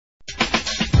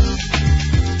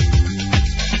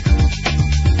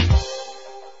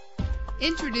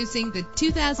Introducing the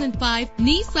 2005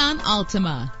 Nissan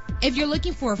Altima. If you're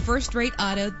looking for a first-rate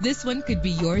auto, this one could be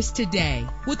yours today.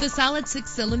 With a solid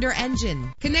 6-cylinder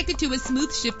engine connected to a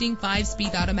smooth shifting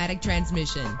 5-speed automatic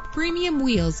transmission, premium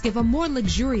wheels give a more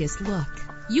luxurious look.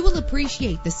 You will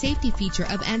appreciate the safety feature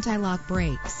of anti-lock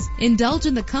brakes. Indulge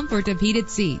in the comfort of heated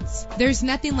seats. There's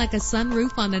nothing like a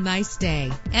sunroof on a nice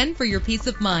day. And for your peace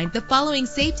of mind, the following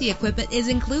safety equipment is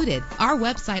included. Our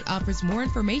website offers more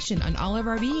information on all of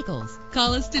our vehicles.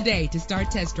 Call us today to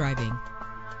start test driving.